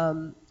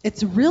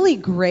 It's really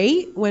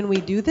great when we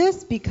do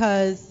this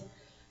because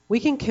we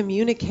can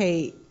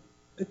communicate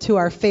to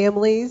our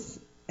families,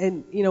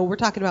 and we're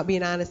talking about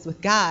being honest with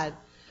God.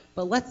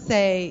 But let's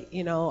say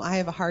I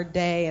have a hard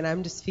day and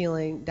I'm just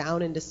feeling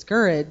down and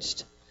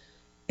discouraged.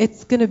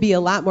 It's going to be a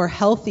lot more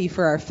healthy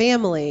for our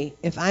family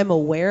if I'm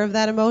aware of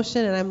that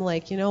emotion and I'm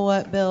like, you know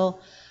what, Bill,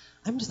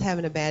 I'm just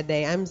having a bad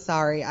day. I'm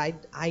sorry. I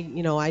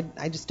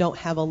just don't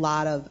have a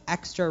lot of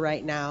extra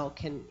right now.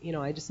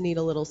 I just need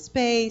a little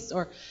space,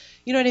 or,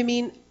 you know what I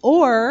mean?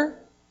 Or,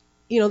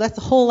 that's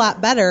a whole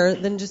lot better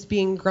than just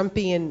being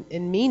grumpy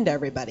and mean to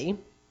everybody.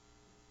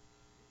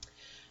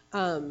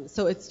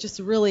 So it's just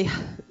really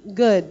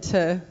good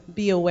to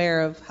be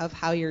aware of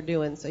how you're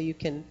doing so you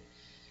can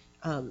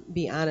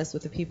be honest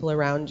with the people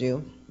around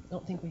you.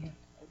 don't think we have.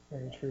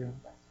 Very true.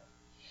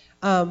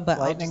 But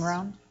Lightning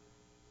round?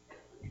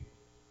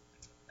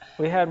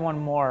 We had one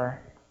more.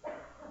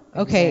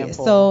 Okay,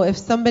 example. so if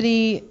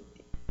somebody,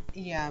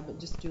 but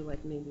just do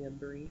like maybe a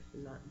brief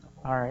and not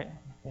double. All right.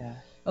 Yeah.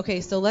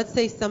 Okay, so let's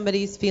say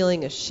somebody's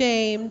feeling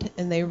ashamed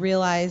and they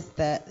realize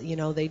that,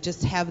 they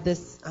just have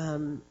this,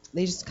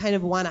 they just kind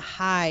of want to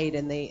hide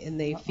and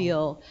they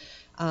feel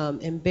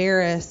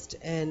embarrassed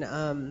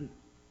and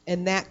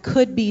that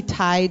could be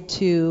tied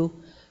to,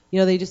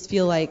 they just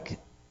feel like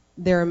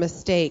they're a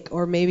mistake,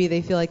 or maybe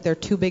they feel like they're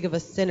too big of a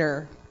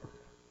sinner.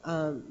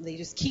 They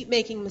just keep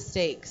making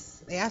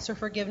mistakes. They ask for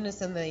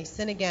forgiveness and they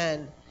sin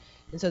again.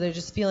 And so they're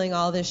just feeling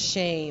all this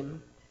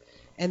shame.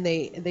 And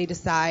they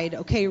decide,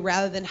 okay,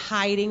 rather than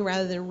hiding,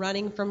 rather than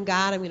running from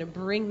God, I'm going to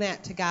bring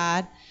that to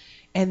God.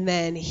 And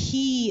then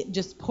he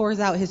just pours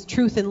out his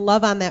truth and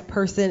love on that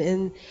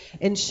person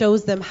and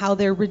shows them how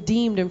they're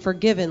redeemed and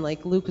forgiven,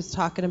 like Luke was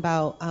talking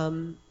about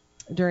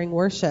during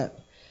worship.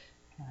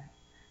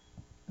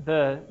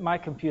 My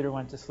computer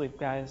went to sleep,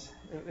 guys.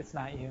 It's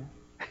not you.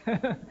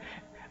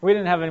 We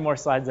didn't have any more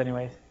slides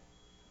anyways.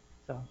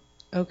 So.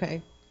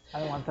 Okay. I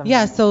don't want them.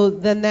 Yeah, so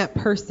then that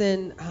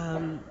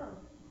person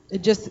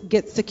just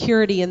gets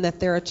security in that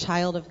they're a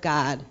child of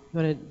God. You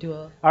want to do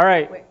a... All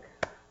right. Quick.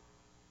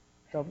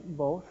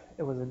 Both?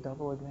 It was a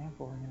double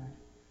example.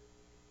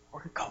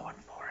 We're going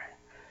for it.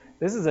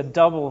 This is a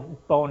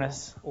double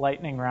bonus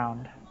lightning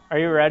round. Are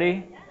you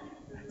ready?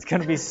 It's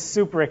going to be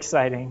super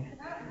exciting.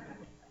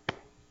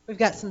 We've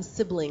got some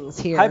siblings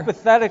here.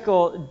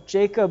 Hypothetical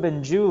Jacob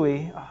and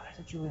Julie. Oh, there's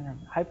a Julie in there.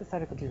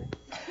 Hypothetical Julie.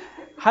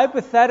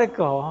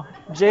 Hypothetical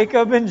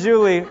Jacob and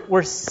Julie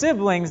were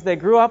siblings that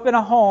grew up in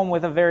a home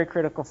with a very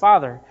critical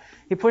father.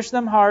 He pushed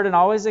them hard and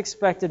always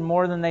expected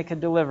more than they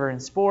could deliver in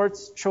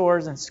sports,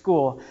 chores, and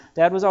school.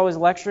 Dad was always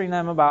lecturing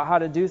them about how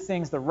to do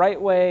things the right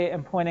way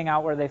and pointing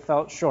out where they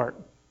fell short.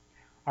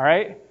 All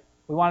right?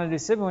 We want to do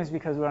siblings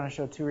because we want to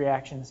show two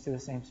reactions to the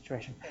same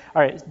situation.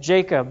 All right,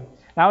 Jacob.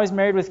 Now he's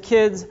married with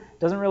kids,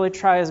 doesn't really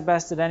try his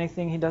best at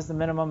anything. He does the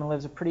minimum and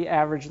lives a pretty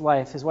average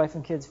life. His wife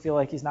and kids feel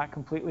like he's not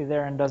completely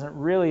there and doesn't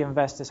really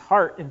invest his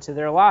heart into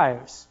their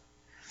lives.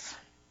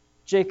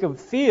 Jacob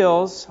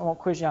feels, I won't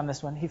quiz you on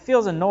this one, he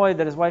feels annoyed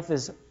that his wife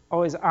is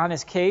always on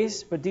his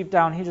case, but deep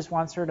down he just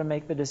wants her to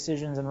make the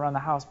decisions and run the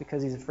house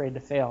because he's afraid to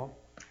fail.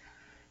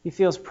 He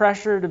feels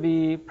pressure to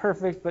be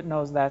perfect, but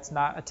knows that's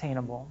not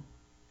attainable.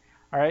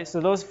 All right,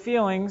 so those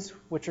feelings,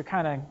 which are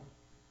kind of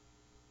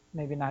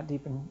maybe not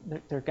deep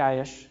in, they're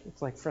guyish.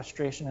 It's like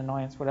frustration,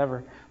 annoyance,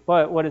 whatever.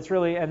 But what it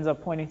really ends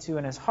up pointing to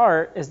in his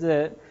heart is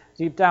that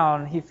deep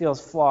down he feels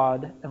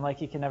flawed and like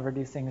he can never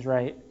do things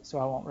right, so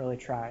I won't really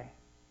try.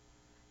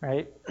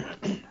 Right?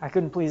 I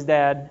couldn't please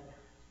Dad.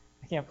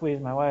 I can't please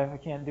my wife. I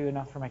can't do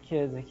enough for my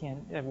kids. I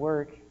can't at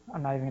work.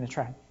 I'm not even going to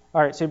try.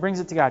 All right, so he brings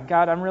it to God.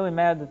 God, I'm really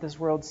mad that this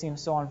world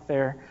seems so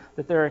unfair,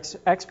 that there are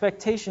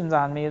expectations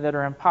on me that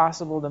are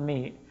impossible to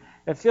meet.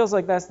 It feels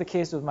like that's the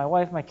case with my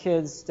wife, my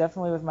kids,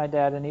 definitely with my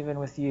dad, and even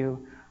with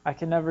you. I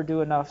can never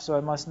do enough, so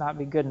I must not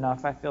be good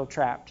enough. I feel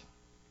trapped.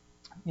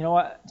 You know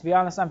what? To be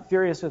honest, I'm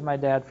furious with my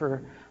dad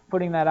for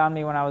putting that on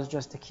me when I was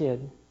just a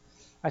kid.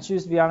 I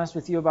choose to be honest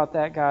with you about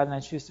that, God, and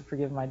I choose to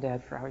forgive my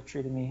dad for how he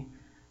treated me.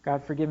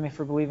 God, forgive me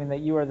for believing that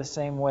you are the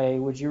same way.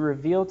 Would you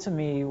reveal to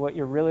me what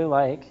you're really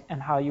like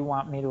and how you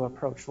want me to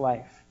approach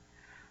life?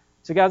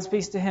 So God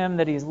speaks to him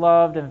that he's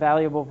loved and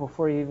valuable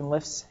before he even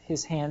lifts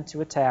his hand to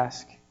a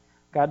task.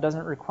 God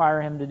doesn't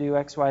require him to do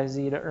X, Y,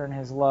 Z to earn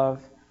his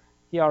love.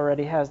 He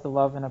already has the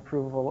love and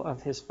approval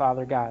of his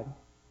Father God.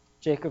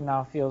 Jacob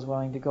now feels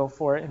willing to go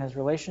for it in his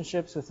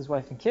relationships with his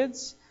wife and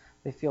kids.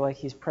 They feel like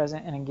he's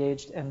present and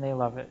engaged, and they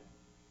love it.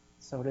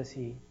 So does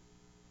he.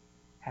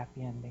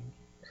 Happy ending.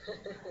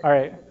 All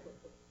right.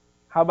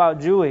 How about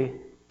Julie?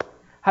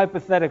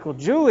 Hypothetical.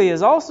 Julie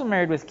is also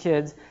married with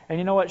kids, and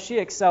you know what? She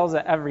excels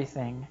at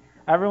everything.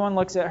 Everyone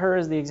looks at her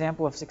as the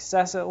example of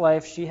success at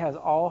life. She has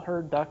all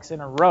her ducks in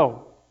a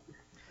row.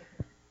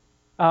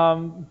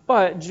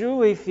 But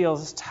Julie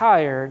feels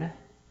tired,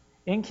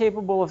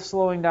 incapable of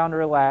slowing down to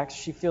relax.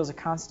 She feels a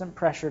constant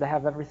pressure to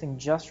have everything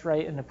just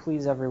right and to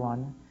please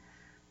everyone.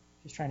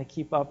 She's trying to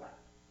keep up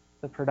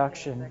the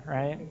production,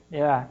 right?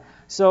 Yeah.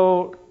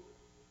 So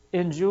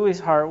in Julie's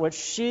heart, what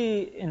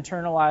she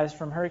internalized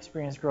from her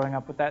experience growing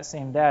up with that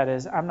same dad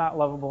is, I'm not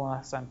lovable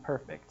unless I'm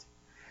perfect.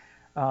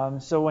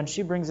 So when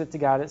she brings it to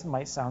God, it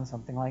might sound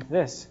something like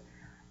this.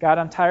 God,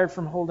 I'm tired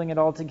from holding it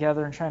all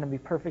together and trying to be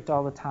perfect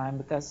all the time,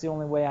 but that's the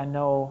only way I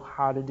know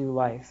how to do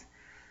life.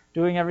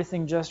 Doing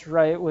everything just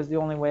right was the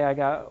only way I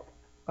got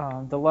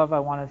the love I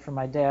wanted from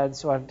my dad,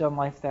 so I've done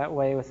life that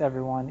way with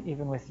everyone,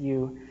 even with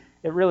you.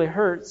 It really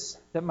hurts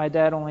that my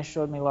dad only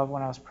showed me love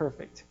when I was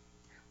perfect.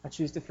 I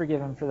choose to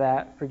forgive him for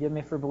that. Forgive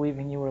me for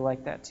believing you were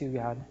like that too,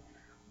 God.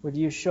 Would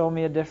you show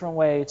me a different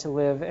way to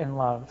live and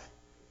love?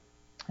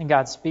 And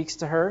God speaks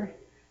to her.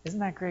 Isn't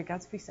that great?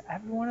 God speaks to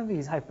every one of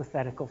these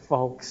hypothetical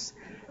folks.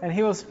 And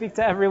he will speak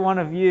to every one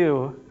of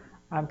you.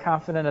 I'm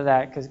confident of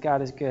that because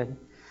God is good.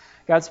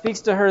 God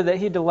speaks to her that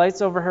he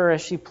delights over her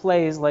as she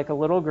plays like a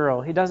little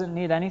girl. He doesn't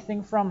need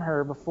anything from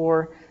her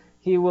before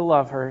He will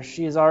love her.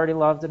 She is already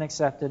loved and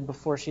accepted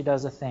before she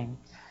does a thing.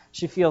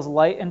 She feels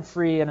light and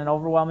free and an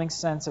overwhelming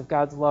sense of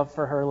God's love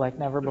for her like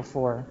never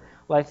before.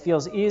 Life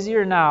feels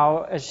easier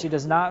now as she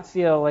does not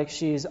feel like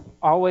she's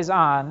always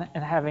on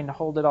and having to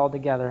hold it all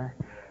together.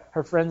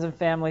 Her friends and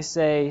family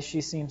say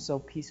she seems so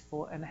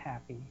peaceful and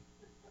happy.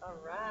 All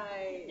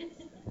right.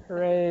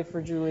 Hooray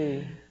for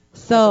Julie.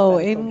 So,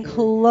 in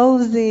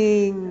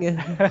closing,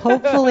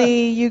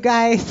 hopefully you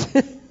guys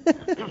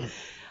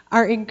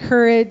are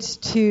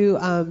encouraged to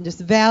just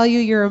value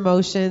your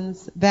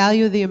emotions,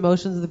 value the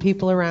emotions of the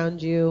people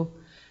around you,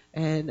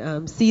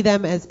 and see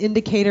them as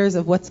indicators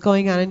of what's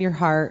going on in your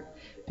heart.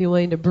 Be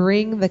willing to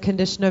bring the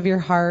condition of your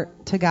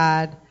heart to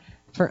God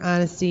for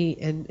honesty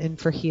and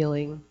for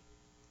healing.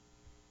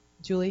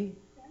 Julie?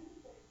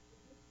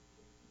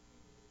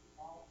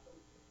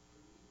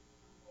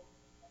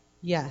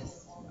 Yes.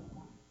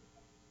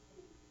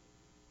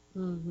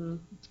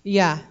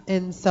 Yeah,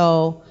 and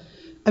so,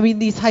 I mean,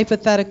 these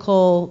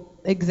hypothetical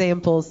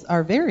examples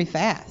are very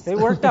fast. They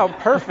worked out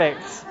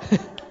perfect.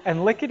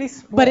 And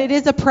lickety-split. But it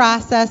is a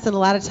process, and a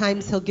lot of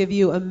times he'll give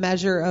you a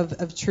measure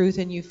of truth,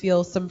 and you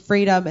feel some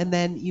freedom, and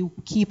then you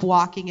keep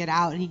walking it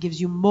out, and he gives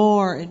you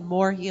more and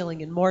more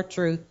healing and more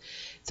truth.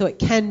 So it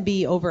can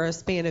be over a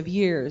span of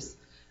years.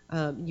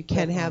 You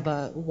can have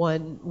a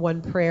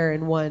one prayer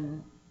and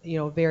one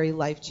very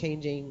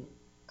life-changing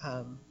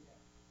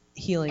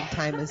healing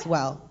time as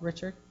well.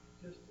 Richard?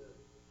 Just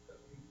a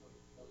few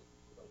points most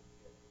people don't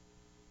get.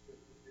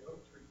 The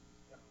oak tree is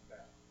coming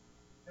back.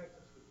 In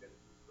Texas, we've got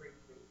these great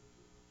big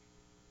trees,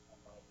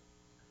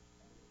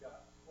 and they've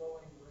got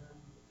flowing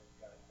limbs, and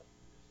they've got just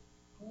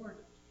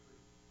gorgeous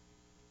trees.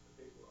 But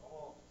they were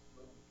all just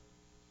limbs to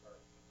start.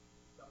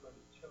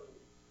 Somebody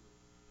chose to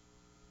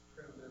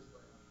trim this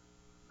limb,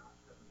 not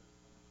trim this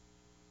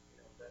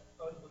limb. That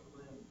ugly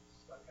limb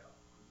stuck out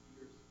for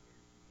years and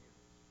years and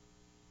years.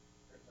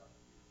 Turns out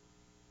to be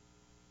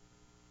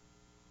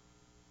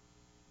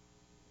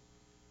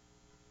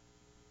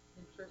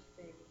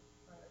Interesting.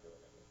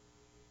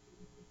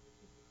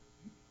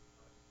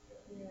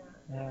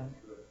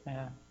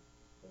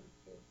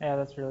 Yeah,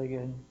 that's really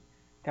good.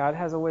 God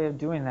has a way of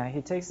doing that.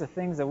 He takes the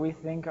things that we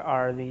think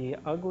are the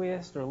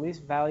ugliest or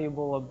least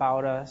valuable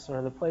about us,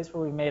 or the place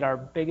where we've made our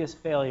biggest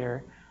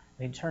failure,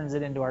 and he turns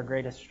it into our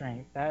greatest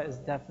strength. That is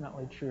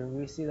definitely true.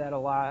 We see that a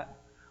lot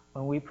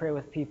when we pray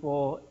with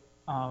people.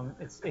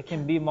 It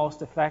can be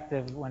most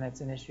effective when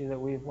it's an issue that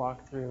we've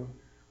walked through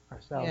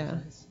ourselves. Yeah.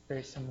 It's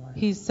very similar.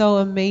 He's so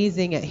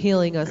amazing at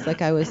healing us,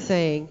 like I was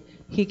saying.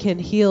 He can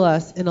heal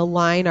us and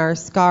align our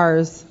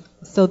scars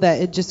so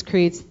that it just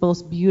creates the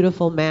most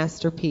beautiful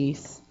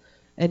masterpiece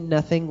and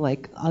nothing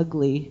like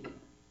ugly,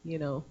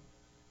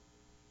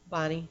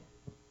 Bonnie?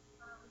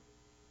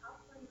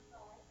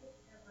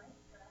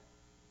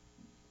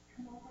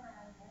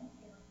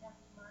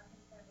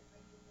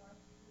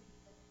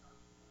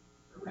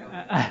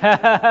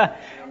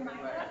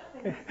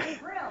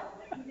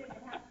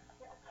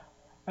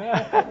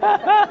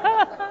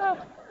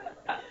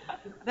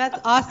 That's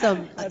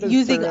awesome. That is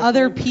Using terrific.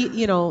 other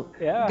people,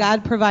 Yeah.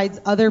 God provides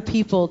other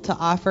people to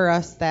offer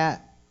us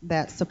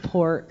that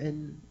support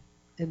and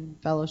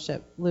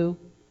fellowship. Lou,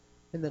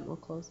 and then we'll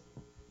close.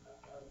 I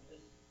was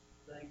just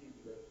thinking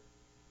that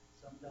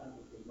sometimes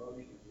with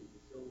emotions,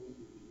 it's so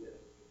easy to get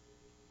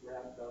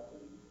wrapped up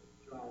in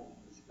trying to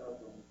discover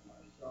them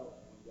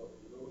ourselves, and what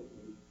we really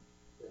need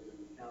is an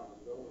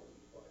accountability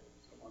partner,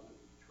 someone that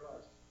we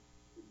trust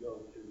to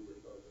go to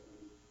with those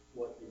things.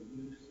 What do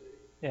you see?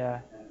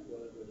 Yeah. And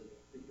what it is,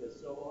 because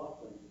so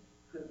often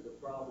the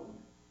problem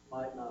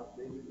might not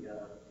be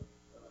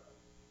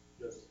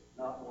just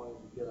not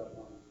wanting to get up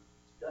on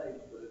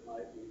stage, but it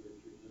might be that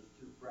you're just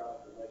too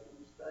proud to make a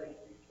mistake.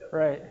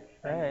 Right.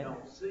 And you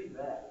don't see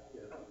that.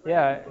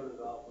 Yeah, Put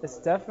it off it's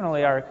others.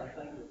 definitely So our. I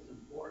think it's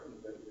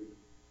important that we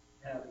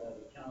have that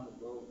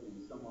accountability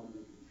and someone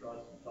we can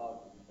trust and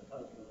talk to, the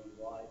husband and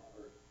wife,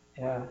 or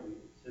whatever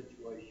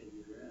situation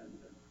you're in.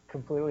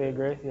 Completely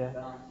agree with you.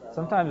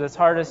 Sometimes it's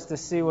hardest to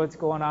see what's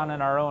going on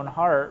in our own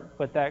heart,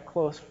 but that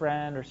close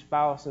friend or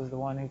spouse is the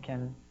one who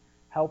can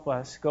help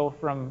us go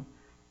from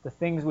the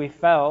things we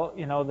felt,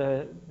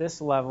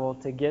 this level,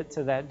 to get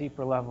to that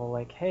deeper level.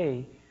 Like,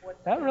 hey,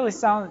 that really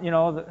sounds,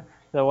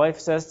 the wife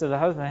says to the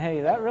husband,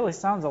 hey, that really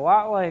sounds a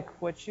lot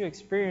like what you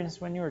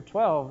experienced when you were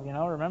 12,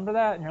 remember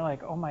that? And you're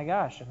like, oh my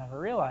gosh, I never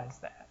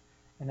realized that.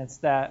 And it's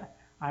that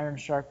iron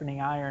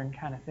sharpening iron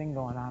kind of thing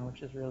going on,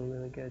 which is really,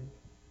 really good.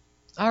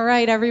 All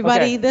right,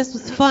 everybody. Okay. This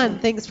was fun.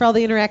 Thanks for all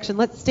the interaction.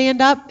 Let's stand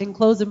up and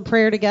close in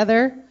prayer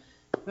together.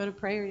 You want to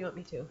pray or you want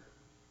me to?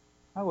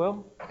 I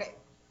will. Okay.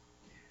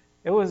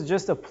 It was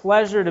just a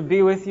pleasure to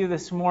be with you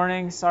this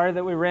morning. Sorry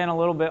that we ran a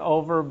little bit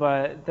over,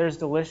 but there's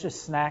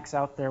delicious snacks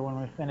out there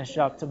when we finish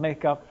up to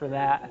make up for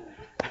that.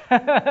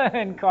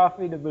 And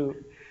coffee to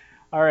boot.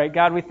 All right,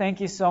 God, we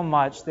thank you so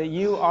much that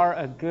you are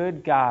a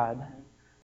good God.